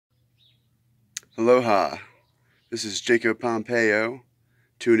Aloha, this is Jacob Pompeo,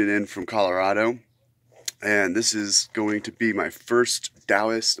 tuning in from Colorado, and this is going to be my first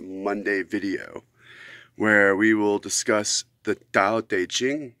Taoist Monday video, where we will discuss the Tao Te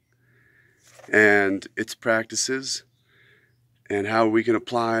Ching and its practices, and how we can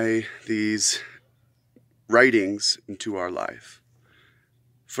apply these writings into our life.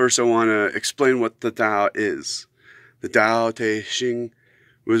 First, I want to explain what the Tao is. The Tao Te Ching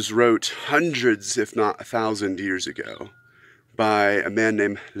was wrote hundreds, if not 1,000 years ago by a man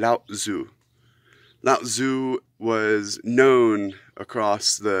named Lao Tzu. Lao Tzu was known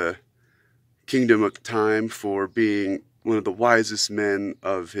across the kingdom at the time for being one of the wisest men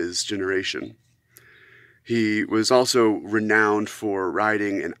of his generation. He was also renowned for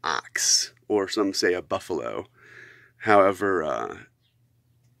riding an ox, or some say a buffalo. However,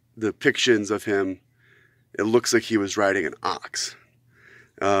 the depictions of him, it looks like he was riding an ox.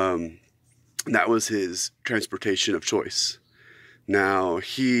 That was his transportation of choice. Now,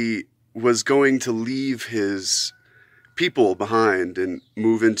 he was going to leave his people behind and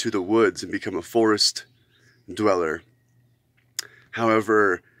move into the woods and become a forest dweller.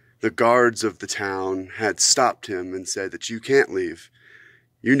 However, the guards of the town had stopped him and said that you can't leave.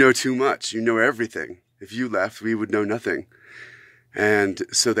 You know too much. You know everything. If you left, we would know nothing. And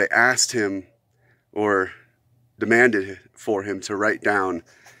so they asked him, or demanded for him, to write down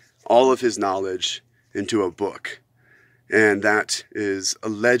all of his knowledge into a book. And that is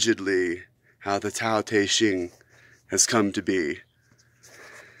allegedly how the Tao Te Ching has come to be.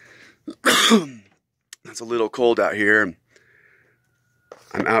 It's a little cold out here.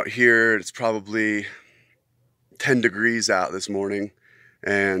 I'm out here, it's probably 10 degrees out this morning,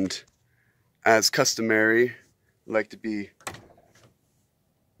 and as customary, I like to be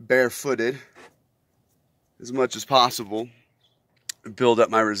barefooted as much as possible, build up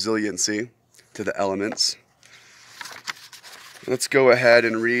my resiliency to the elements. Let's go ahead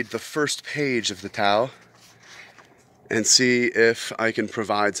and read the first page of the Tao and see if I can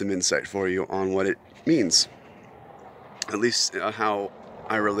provide some insight for you on what it means, at least how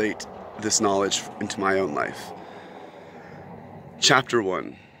I relate this knowledge into my own life. Chapter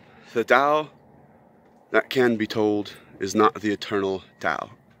 1. The Tao that can be told is not the eternal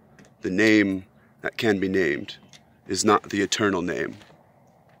Tao. The name that can be named is not the eternal name.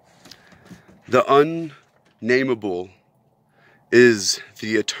 The unnameable is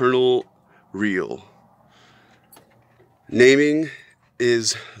the eternal real. Naming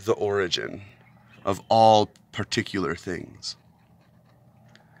is the origin of all particular things.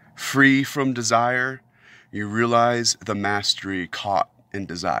 Free from desire, you realize the mastery caught in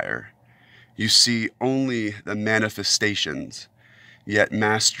desire. You see only the manifestations, yet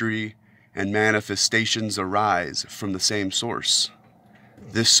mastery and manifestations arise from the same source.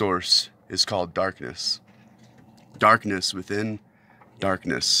 This source is called darkness. Darkness within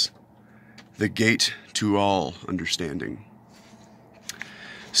darkness. The gate to all understanding.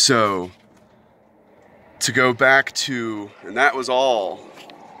 So, to go back to, and that was all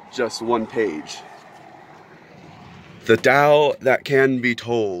just one page. The Tao that can be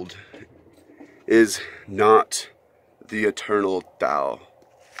told is not the eternal Tao.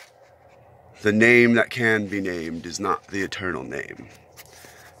 The name that can be named is not the eternal name.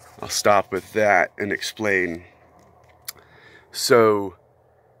 I'll stop with that and explain. So,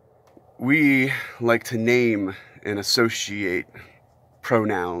 we like to name and associate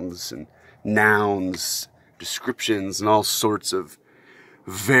pronouns and nouns, descriptions, and all sorts of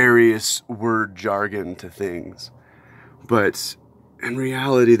various word jargon to things. But in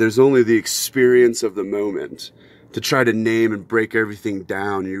reality, there's only the experience of the moment. To try to name and break everything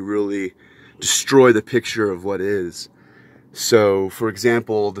down, you really destroy the picture of what is. So, for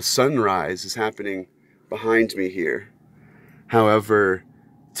example, the sunrise is happening behind me here. However,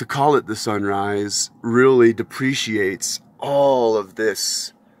 to call it the sunrise really depreciates all of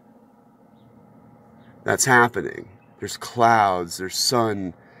this that's happening. There's clouds, there's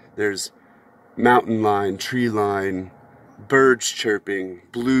sun, there's mountain line, tree line, birds chirping,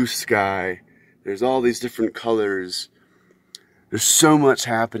 blue sky. There's all these different colors. There's so much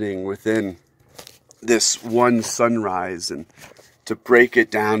happening within this one sunrise, and to break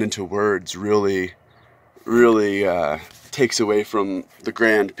it down into words really takes away from the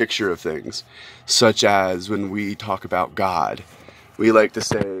grand picture of things. Such as when we talk about God, we like to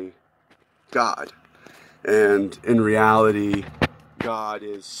say God, and in reality God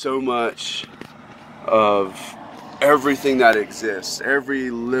is so much of everything that exists,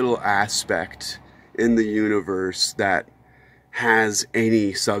 every little aspect in the universe that has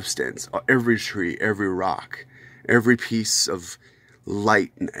any substance. Every tree, every rock, every piece of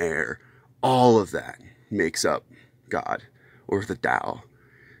light and air, all of that makes up God, or the Tao.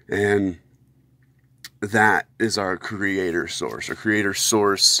 And that is our creator source. Our creator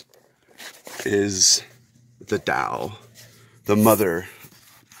source is the Tao, the mother.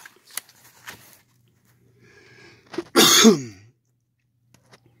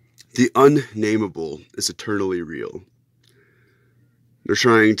 The unnameable is eternally real. They're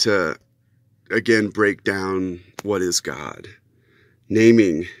trying to, again, break down what is God.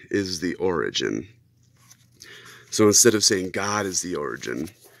 Naming is the origin. So instead of saying God is the origin,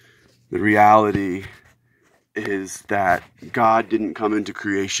 the reality is that God didn't come into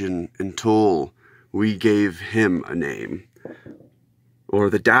creation until we gave him a name. Or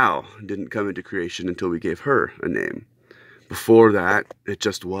the Tao didn't come into creation until we gave her a name. Before that, it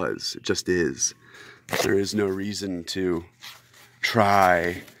just was. It just is. There is no reason to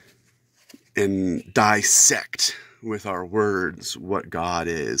try and dissect with our words what God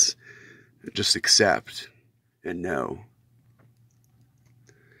is. Just accept and know.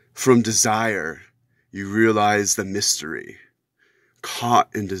 From desire, you realize the mystery.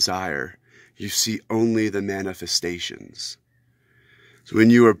 Caught in desire, you see only the manifestations. So when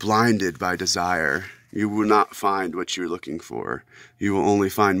you are blinded by desire, you will not find what you're looking for. You will only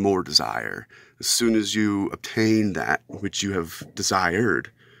find more desire. As soon as you obtain that which you have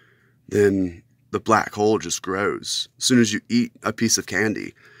desired, then the black hole just grows. As soon as you eat a piece of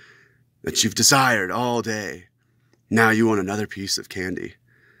candy that you've desired all day, now you want another piece of candy.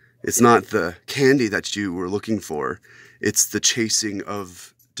 It's not the candy that you were looking for. It's the chasing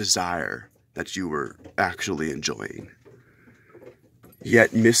of desire that you were actually enjoying.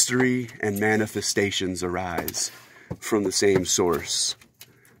 Yet mystery and manifestations arise from the same source.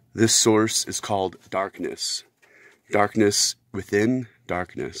 This source is called darkness. Darkness within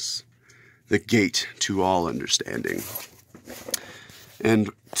darkness. The gate to all understanding. And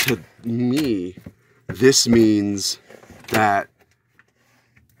to me, this means that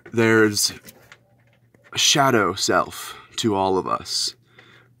there's a shadow self to all of us.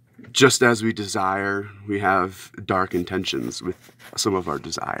 Just as we desire, we have dark intentions with some of our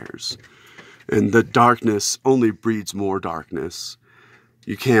desires. And the darkness only breeds more darkness.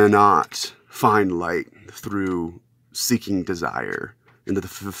 You cannot find light through seeking desire and the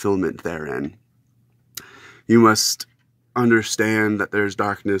fulfillment therein. You must understand that there's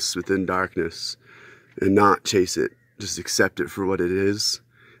darkness within darkness and not chase it. Just accept it for what it is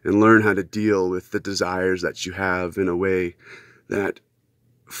and learn how to deal with the desires that you have in a way that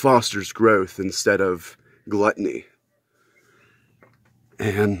fosters growth instead of gluttony.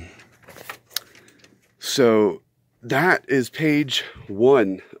 And so that is page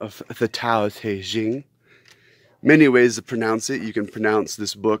 1 of the Tao Te Ching. Many ways to pronounce it. You can pronounce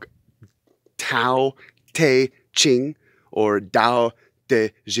this book Tao Te Ching or Tao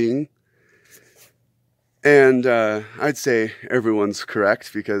Te Ching. And I'd say everyone's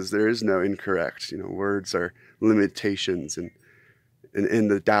correct because there is no incorrect. You know, words are limitations, and in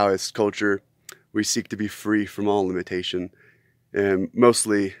the Taoist culture, we seek to be free from all limitation. And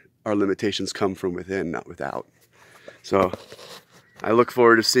mostly our limitations come from within, not without. So I look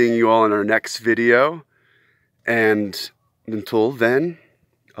forward to seeing you all in our next video. And until then,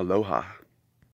 aloha.